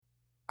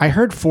I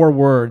heard 4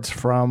 words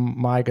from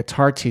my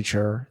guitar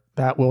teacher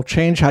that will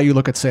change how you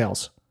look at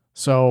sales.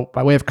 So,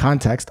 by way of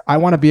context, I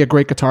want to be a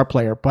great guitar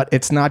player, but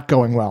it's not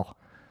going well.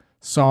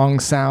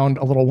 Songs sound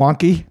a little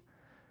wonky.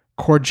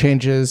 Chord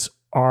changes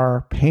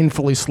are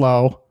painfully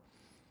slow.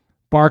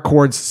 Bar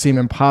chords seem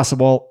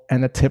impossible,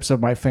 and the tips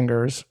of my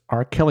fingers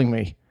are killing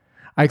me.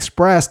 I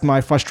expressed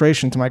my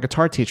frustration to my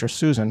guitar teacher,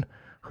 Susan,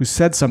 who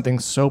said something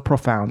so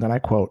profound, and I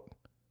quote,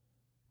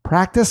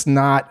 "Practice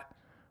not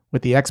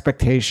with the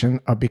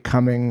expectation of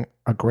becoming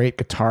a great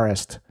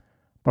guitarist,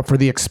 but for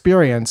the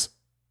experience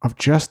of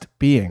just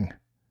being,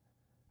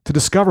 to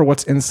discover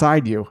what's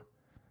inside you,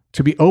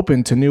 to be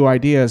open to new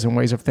ideas and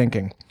ways of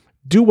thinking.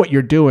 Do what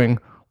you're doing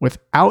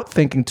without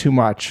thinking too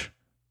much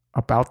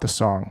about the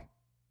song.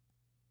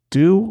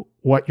 Do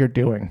what you're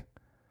doing."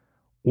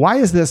 Why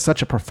is this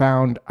such a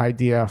profound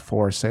idea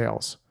for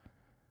sales?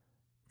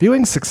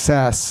 Viewing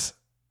success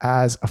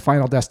as a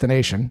final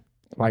destination,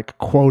 like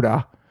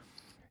quota,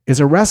 is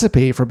a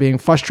recipe for being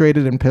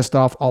frustrated and pissed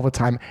off all the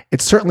time.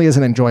 It certainly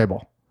isn't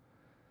enjoyable.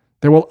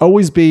 There will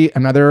always be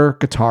another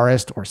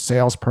guitarist or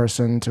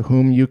salesperson to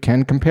whom you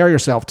can compare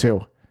yourself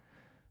to.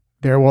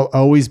 There will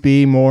always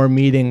be more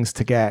meetings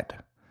to get.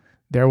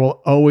 There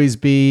will always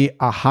be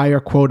a higher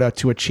quota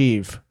to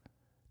achieve.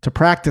 To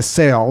practice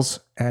sales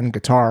and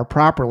guitar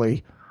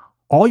properly,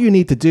 all you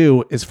need to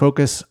do is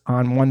focus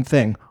on one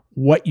thing,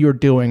 what you're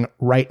doing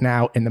right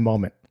now in the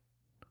moment.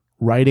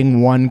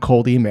 Writing one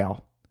cold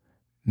email,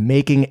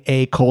 making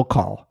a cold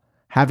call,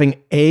 having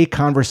a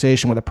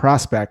conversation with a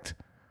prospect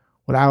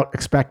without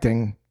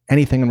expecting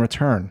anything in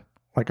return,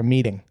 like a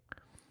meeting.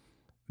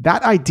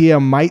 That idea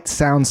might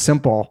sound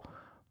simple,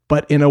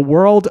 but in a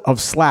world of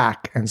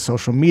Slack and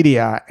social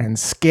media and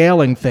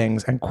scaling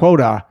things and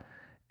quota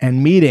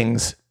and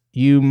meetings,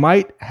 you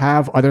might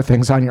have other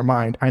things on your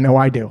mind. I know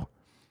I do.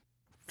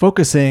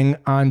 Focusing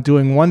on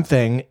doing one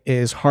thing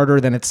is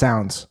harder than it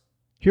sounds.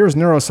 Here's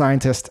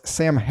neuroscientist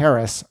Sam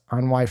Harris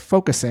on why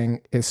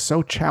focusing is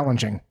so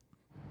challenging.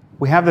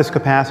 We have this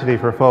capacity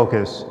for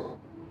focus,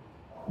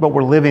 but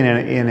we're living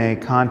in a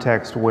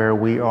context where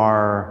we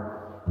are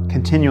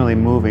continually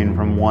moving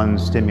from one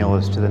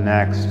stimulus to the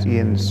next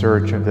in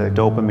search of the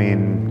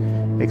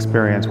dopamine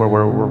experience, where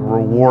we're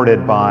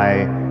rewarded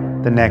by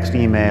the next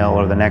email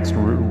or the next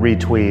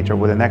retweet or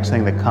with the next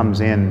thing that comes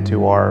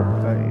into our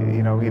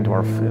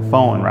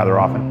phone rather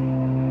often.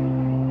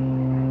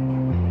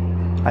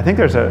 I think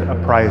there's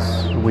a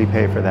price we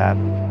pay for that.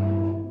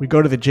 We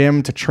go to the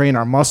gym to train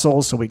our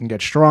muscles so we can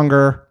get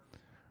stronger.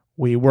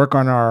 We work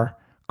on our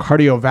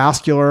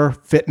cardiovascular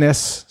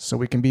fitness so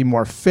we can be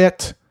more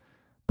fit.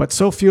 But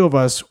so few of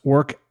us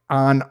work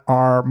on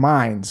our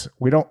minds.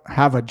 We don't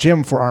have a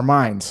gym for our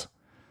minds.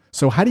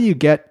 So how do you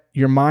get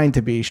your mind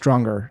to be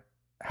stronger?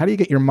 How do you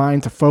get your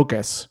mind to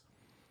focus?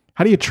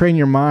 How do you train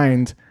your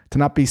mind to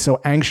not be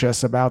so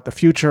anxious about the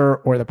future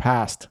or the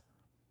past?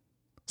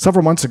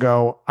 Several months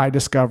ago, I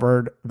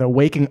discovered the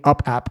Waking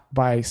Up app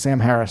by Sam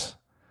Harris.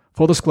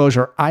 Full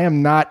disclosure, I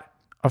am not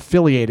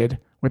affiliated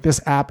with this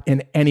app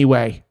in any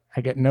way.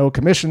 I get no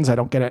commissions. I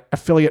don't get an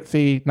affiliate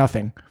fee,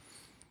 nothing.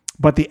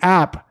 But the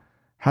app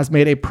has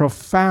made a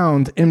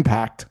profound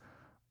impact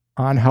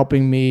on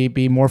helping me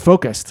be more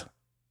focused.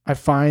 I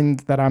find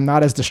that I'm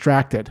not as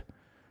distracted.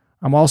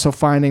 I'm also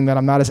finding that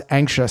I'm not as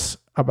anxious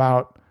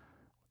about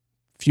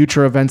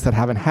future events that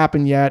haven't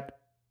happened yet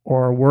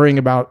or worrying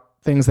about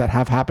things that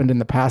have happened in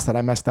the past that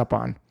I messed up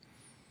on.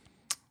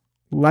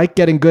 Like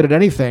getting good at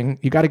anything,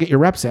 you got to get your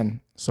reps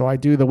in. So I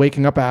do the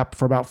Waking Up app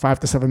for about 5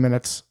 to 7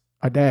 minutes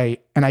a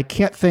day, and I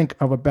can't think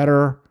of a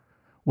better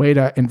way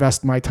to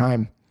invest my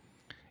time.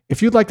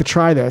 If you'd like to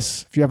try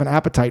this, if you have an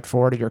appetite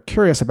for it or you're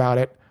curious about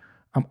it,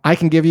 I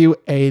can give you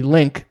a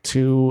link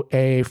to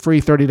a free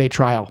 30-day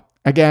trial.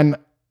 Again,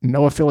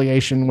 no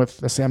affiliation with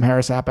the Sam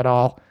Harris app at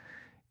all.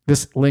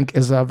 This link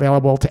is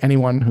available to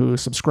anyone who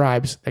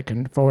subscribes. They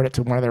can forward it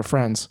to one of their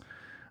friends.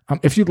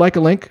 If you'd like a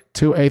link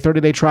to a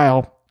 30-day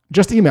trial,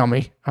 just email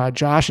me,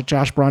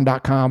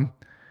 josh@joshbraun.com,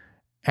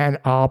 and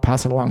I'll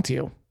pass it along to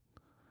you.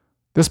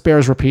 This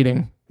bears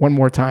repeating one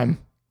more time.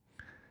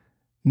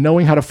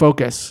 Knowing how to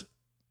focus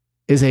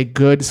is a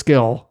good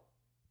skill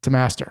to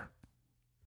master.